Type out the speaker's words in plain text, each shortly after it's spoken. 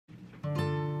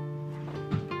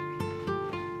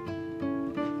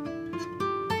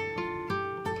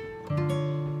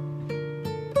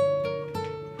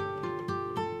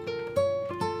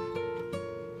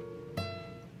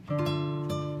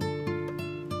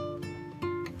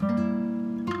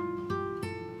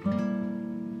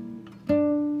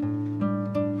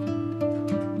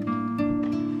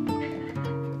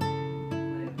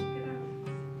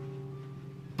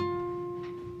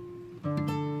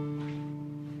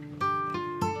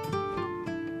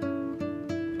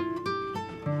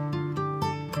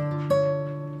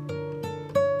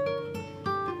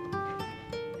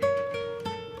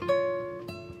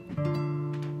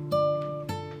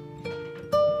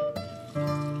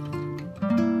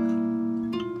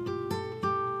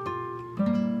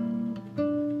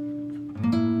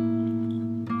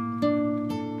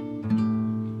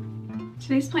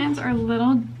today's plans are a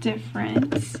little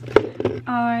different.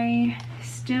 I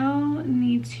still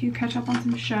need to catch up on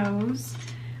some shows.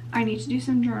 I need to do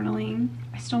some journaling.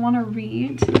 I still want to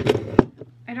read.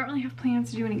 I don't really have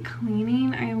plans to do any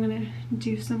cleaning. I am going to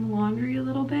do some laundry a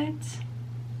little bit.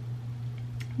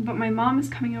 But my mom is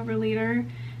coming over later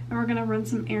and we're going to run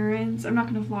some errands. I'm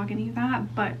not going to vlog any of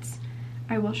that, but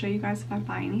I will show you guys if I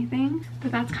buy anything.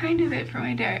 But that's kind of it for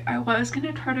my day. I was going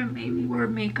to try to maybe wear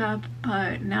makeup,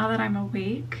 but now that I'm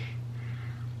awake,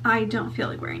 I don't feel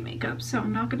like wearing makeup, so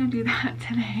I'm not going to do that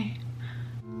today.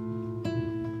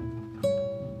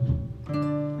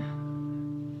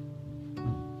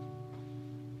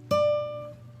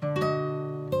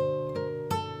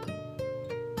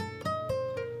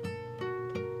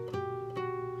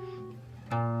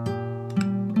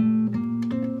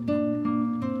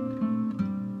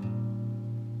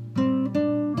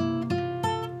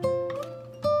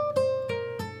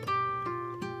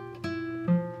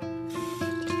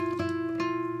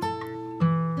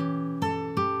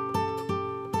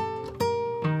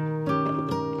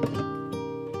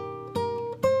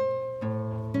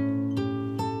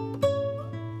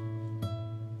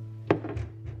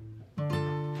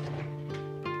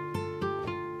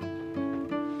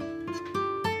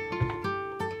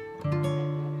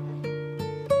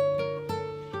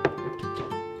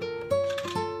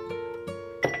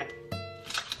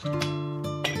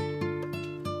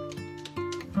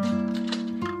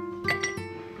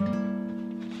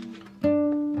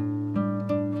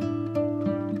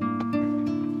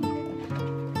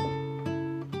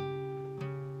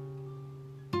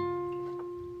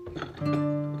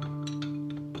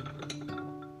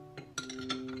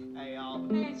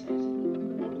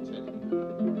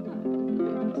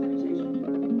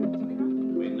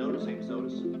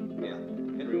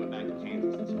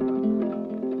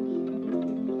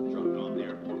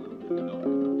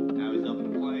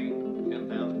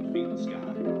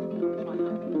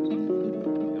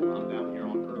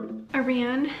 I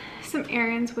ran some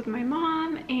errands with my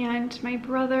mom and my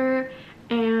brother,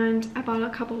 and I bought a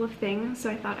couple of things,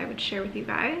 so I thought I would share with you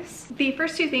guys. The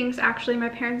first two things, actually, my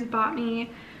parents bought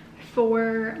me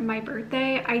for my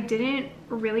birthday. I didn't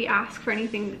really ask for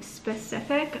anything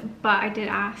specific, but I did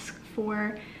ask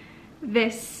for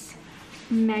this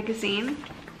magazine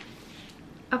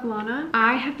of Lana.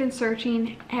 I have been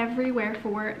searching everywhere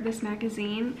for this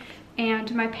magazine,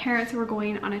 and my parents were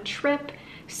going on a trip,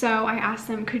 so I asked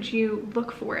them, could you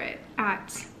look for it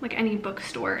at like any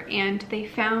bookstore, and they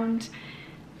found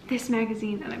this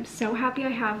magazine, and I'm so happy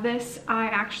I have this. I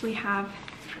actually have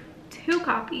 2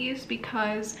 copies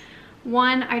because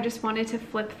one, I just wanted to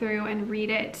flip through and read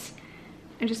it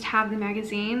and just have the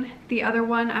magazine. The other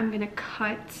one I'm gonna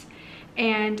cut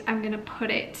and I'm gonna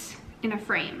put it in a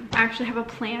frame. I actually have a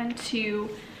plan to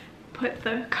put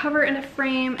the cover in a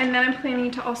frame, and then I'm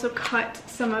planning to also cut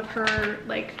some of her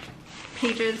like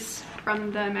pages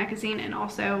from the magazine and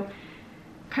also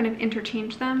kind of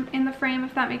interchange them in the frame,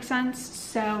 if that makes sense.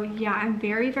 So yeah, I'm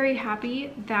very, very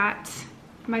happy that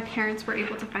my parents were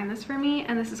able to find this for me,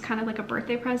 and this is kind of like a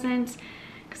birthday present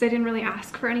because I didn't really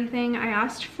ask for anything. I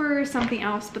asked for something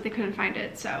else, but they couldn't find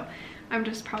it, so I'm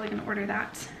just probably gonna order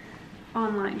that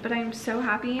online. But I'm so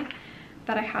happy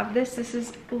that I have this. This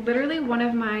is literally one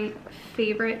of my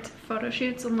favorite photo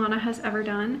shoots Lana has ever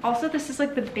done. Also, this is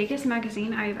like the biggest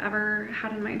magazine I've ever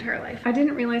had in my entire life. I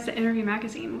didn't realize that Interview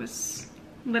magazine was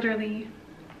literally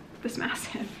this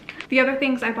massive. The other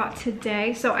things I bought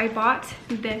today, so I bought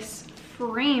this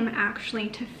frame actually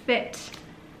to fit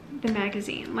the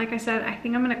magazine. Like I said, I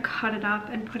think I'm gonna cut it up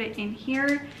and put it in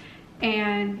here,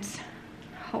 and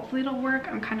hopefully it'll work.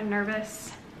 I'm kind of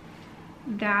nervous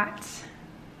that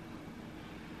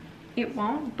it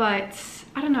won't, but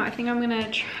I don't know. I think I'm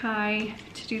gonna try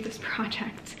to do this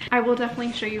project. I will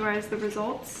definitely show you guys the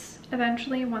results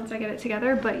eventually once I get it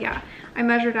together, but yeah, I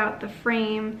measured out the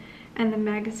frame and the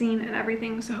magazine and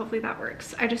everything, so hopefully that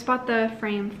works. I just bought the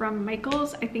frame from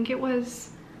Michael's. I think it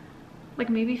was like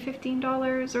maybe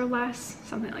 $15 or less,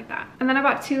 something like that. And then I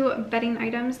bought 2 bedding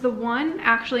items. The one,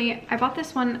 actually, I bought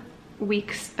this one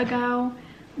weeks ago,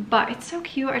 but it's so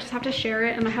cute. I just have to share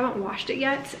it, and I haven't washed it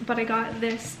yet, but I got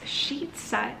this sheet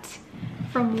set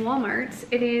from Walmart.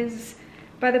 It is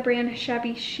by the brand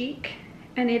Shabby Chic,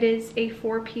 and it is a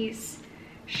 4-piece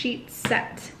sheet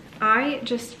set. I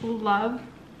just love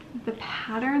the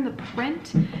pattern, the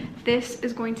print. This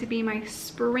is going to be my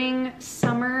spring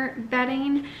summer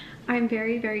bedding. I'm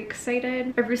very, very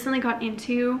excited. I've recently got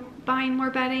into buying more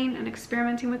bedding and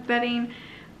experimenting with bedding.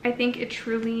 I think it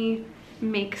truly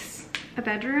makes a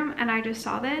bedroom, and I just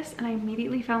saw this and I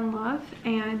immediately fell in love,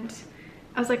 and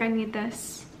I was like, I need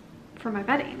this for my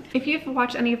bedding. If you've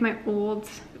watched any of my old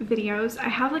videos, I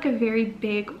have like a very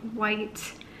big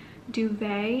white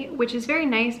duvet, which is very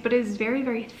nice, but it is very,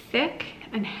 very thick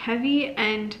and heavy,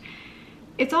 and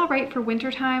it's all right for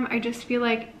wintertime. I just feel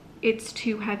like it's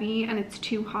too heavy and it's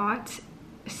too hot,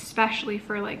 especially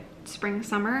for like spring,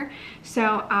 summer.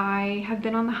 So I have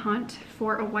been on the hunt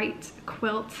for a white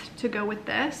quilt to go with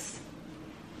this,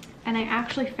 and I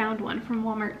actually found one from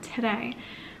Walmart today,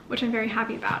 which I'm very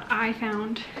happy about. I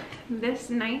found this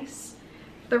nice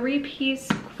 3-piece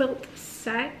quilt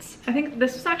set. I think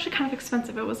this was actually kind of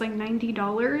expensive. It was like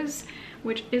 $90,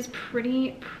 which is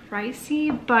pretty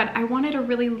pricey, but I wanted a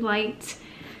really light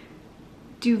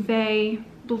duvet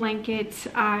blanket.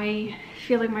 I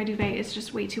feel like my duvet is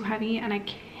just way too heavy and I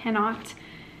cannot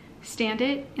stand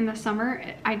it in the summer.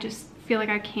 I just feel like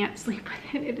I can't sleep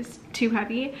with it. It is too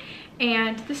heavy.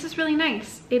 And this is really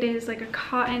nice. It is like a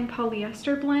cotton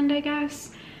polyester blend, I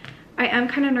guess. I am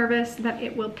kind of nervous that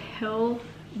it will pill,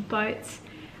 but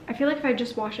I feel like if I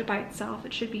just wash it by itself,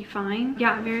 it should be fine.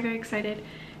 Yeah, I'm very, very excited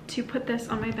to put this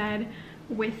on my bed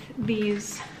with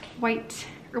these white,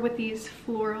 or with these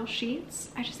floral sheets.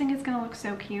 I just think it's gonna look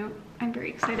so cute. I'm very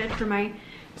excited for my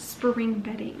spring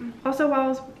bedding. Also, while I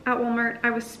was at Walmart, I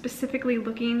was specifically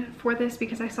looking for this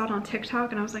because I saw it on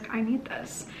TikTok and I was like, I need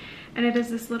this. And it is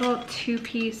this little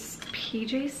 2-piece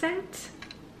PJ set.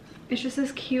 It's just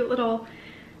this cute little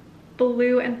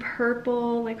blue and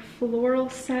purple like floral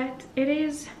set. It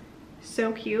is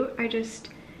so cute. I just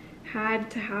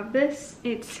had to have this.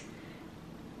 It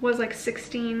was like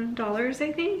 $16,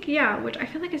 I think. Yeah, which I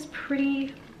feel like is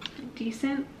pretty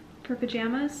decent for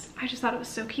pajamas. I just thought it was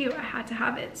so cute. I had to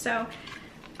have it. So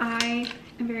I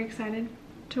am very excited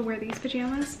to wear these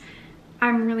pajamas.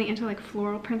 I'm really into like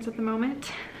floral prints at the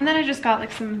moment. And then I just got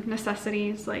like some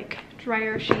necessities like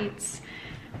dryer sheets.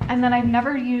 And then I've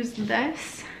never used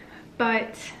this,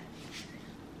 but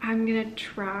I'm gonna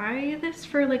try this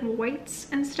for like whites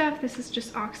and stuff. This is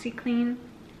just OxyClean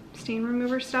stain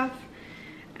remover stuff,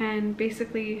 and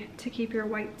basically to keep your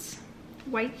whites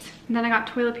white. And then I got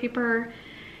toilet paper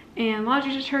and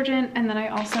laundry detergent, and then I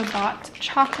also got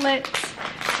chocolate.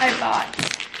 I bought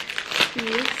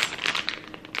these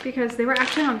because they were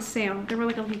actually on sale. They were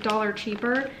like $1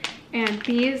 cheaper, and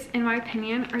these, in my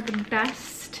opinion, are the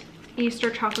best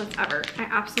Easter chocolates ever. I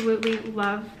absolutely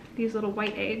love these little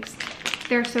white eggs.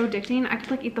 They're so addicting. I could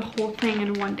like eat the whole thing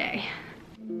in one day.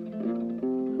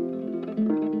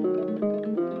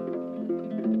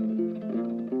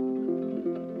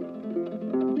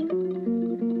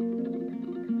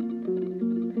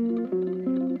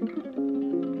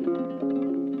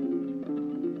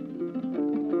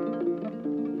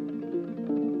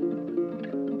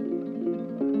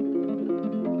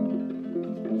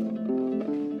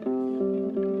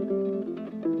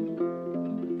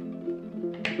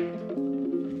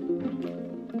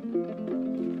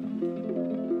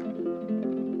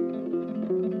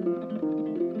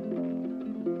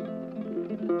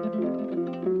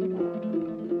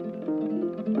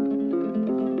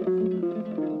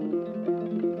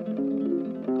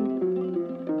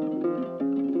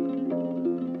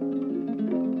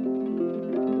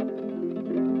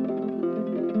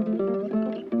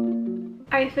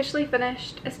 I officially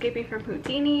finished Escaping from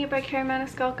Houdini by Carrie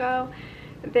Maniscalco.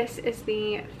 This is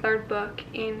the 3rd book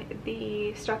in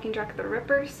the Stalking Jack the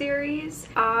Ripper series.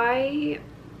 I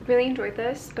really enjoyed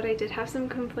this, but I did have some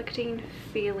conflicting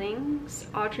feelings.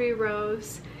 Audrey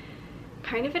Rose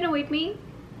kind of annoyed me,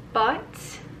 but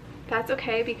that's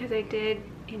okay because I did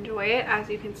enjoy it. As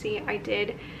you can see, I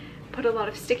did put a lot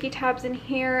of sticky tabs in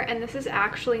here, and this is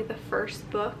actually the first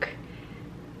book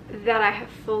that I have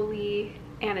fully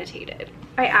annotated.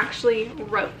 I actually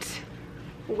wrote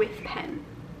with pen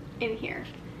in here,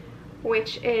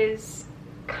 which is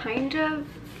kind of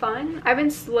fun. I've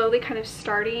been slowly kind of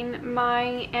starting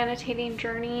my annotating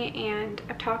journey, and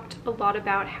I've talked a lot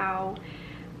about how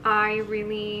I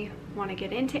really want to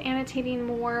get into annotating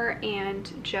more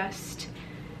and just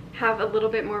have a little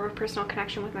bit more of a personal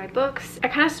connection with my books. I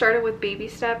kind of started with baby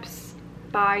steps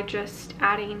by just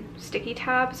adding sticky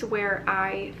tabs where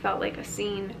I felt like a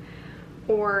scene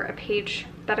or a page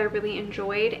that I really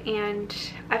enjoyed, and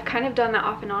I've kind of done that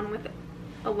off and on with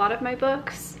a lot of my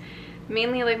books.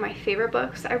 Mainly like my favorite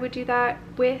books I would do that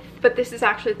with, but this is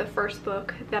actually the first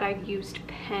book that I've used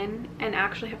pen and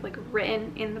actually have like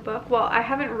written in the book. Well, I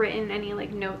haven't written any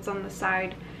like notes on the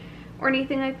side or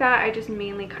anything like that. I just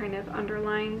mainly kind of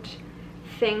underlined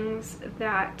things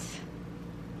that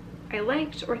I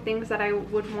liked or things that I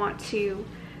would want to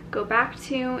go back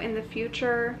to in the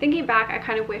future. Thinking back, I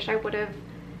kind of wish I would have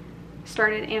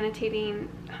started annotating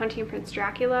Hunting Prince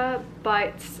Dracula,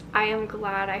 but I am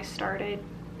glad I started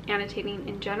annotating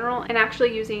in general and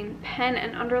actually using pen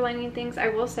and underlining things. I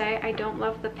will say I don't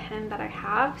love the pen that I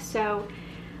have, so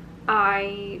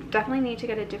I definitely need to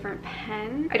get a different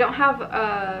pen. I don't have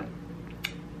a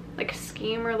like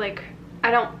scheme, or like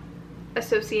I don't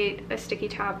associate a sticky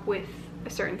tab with a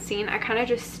certain scene. I kind of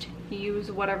just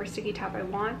use whatever sticky tab I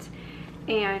want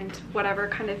and whatever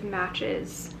kind of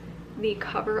matches the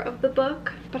cover of the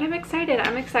book. But I'm excited.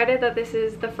 I'm excited that this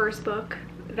is the first book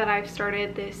that I've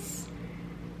started this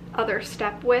other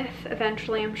step with.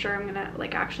 Eventually I'm sure I'm gonna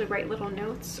like actually write little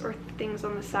notes or things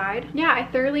on the side. Yeah, I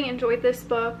thoroughly enjoyed this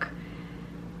book.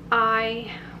 I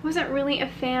wasn't really a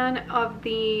fan of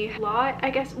the plot, I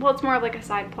guess. Well, it's more of like a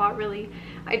side plot, really.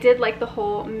 I did like the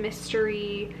whole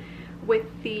mystery with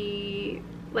the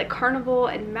like carnival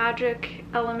and magic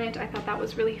element. I thought that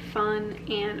was really fun,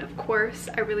 and of course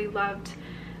I really loved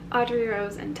Audrey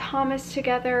Rose and Thomas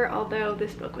together, although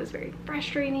this book was very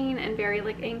frustrating and very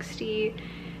like angsty,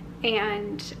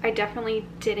 and I definitely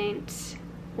didn't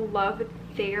love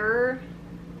their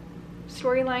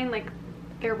storyline, like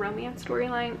their romance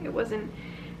storyline. It wasn't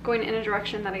going in a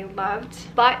direction that I loved,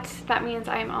 but that means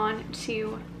I'm on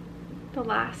to the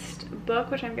last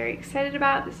book, which I'm very excited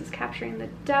about. This is Capturing the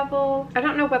Devil. I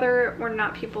don't know whether or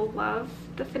not people love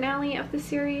the finale of the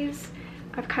series.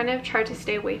 I've kind of tried to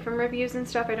stay away from reviews and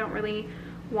stuff. I don't really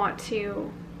want to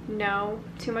know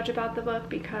too much about the book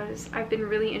because I've been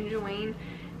really enjoying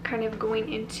kind of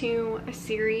going into a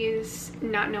series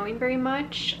not knowing very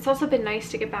much. It's also been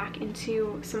nice to get back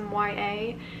into some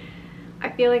YA. I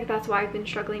feel like that's why I've been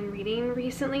struggling reading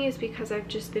recently, is because I've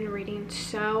just been reading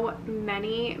so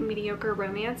many mediocre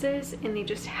romances and they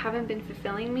just haven't been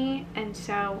fulfilling me, and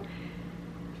so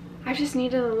I just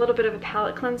needed a little bit of a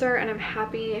palate cleanser, and I'm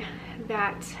happy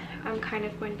that I'm kind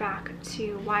of going back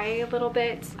to YA a little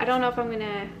bit. I don't know if I'm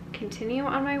gonna continue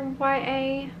on my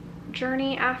YA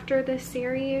journey after this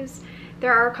series.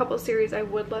 There are a couple series I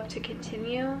would love to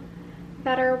continue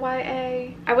that are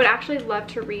YA. I would actually love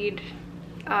to read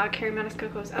Carrie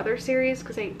Maniscoco's other series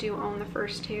because I do own the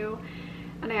first two,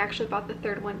 and I actually bought the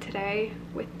third one today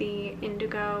with the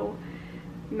Indigo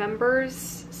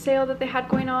members sale that they had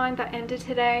going on that ended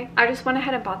today. I just went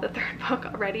ahead and bought the third book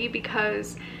already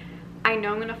because I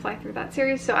know I'm gonna fly through that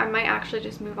series, so I might actually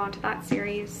just move on to that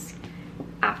series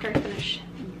after I finish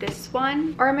this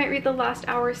one, or I might read the Last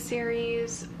Hour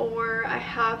series, or I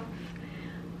have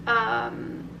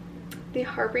the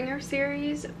Harbinger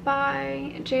series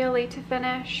by JLA to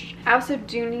finish. I also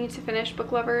do need to finish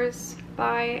Book Lovers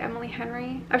by Emily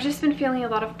Henry. I've just been feeling a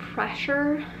lot of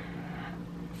pressure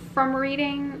from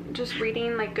reading, just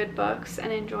reading like good books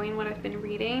and enjoying what I've been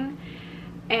reading,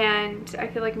 and I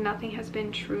feel like nothing has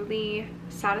been truly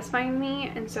satisfying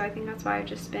me, and so I think that's why I've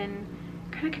just been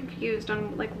kind of confused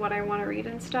on like what I want to read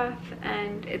and stuff,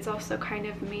 and it's also kind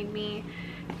of made me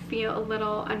feel a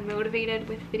little unmotivated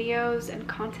with videos and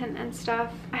content and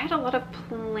stuff. I had a lot of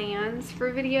plans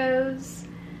for videos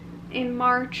in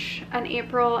March and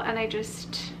April, and I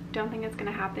just don't think it's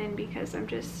gonna happen because I'm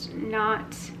just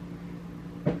not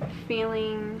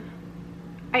feeling,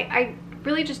 I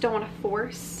really just don't want to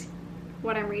force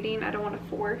what I'm reading. I don't want to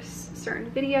force certain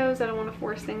videos. I don't want to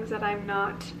force things that I'm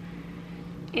not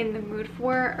in the mood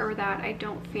for, or that I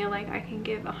don't feel like I can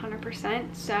give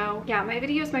 100%. So yeah, my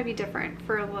videos might be different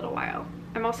for a little while.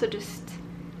 I'm also just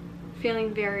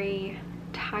feeling very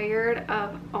tired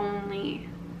of only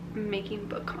making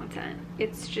book content.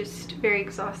 It's just very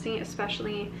exhausting,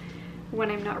 especially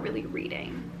when I'm not really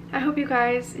reading. I hope you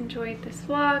guys enjoyed this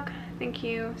vlog. Thank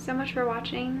you so much for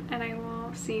watching, and I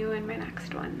will see you in my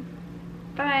next one.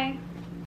 Bye!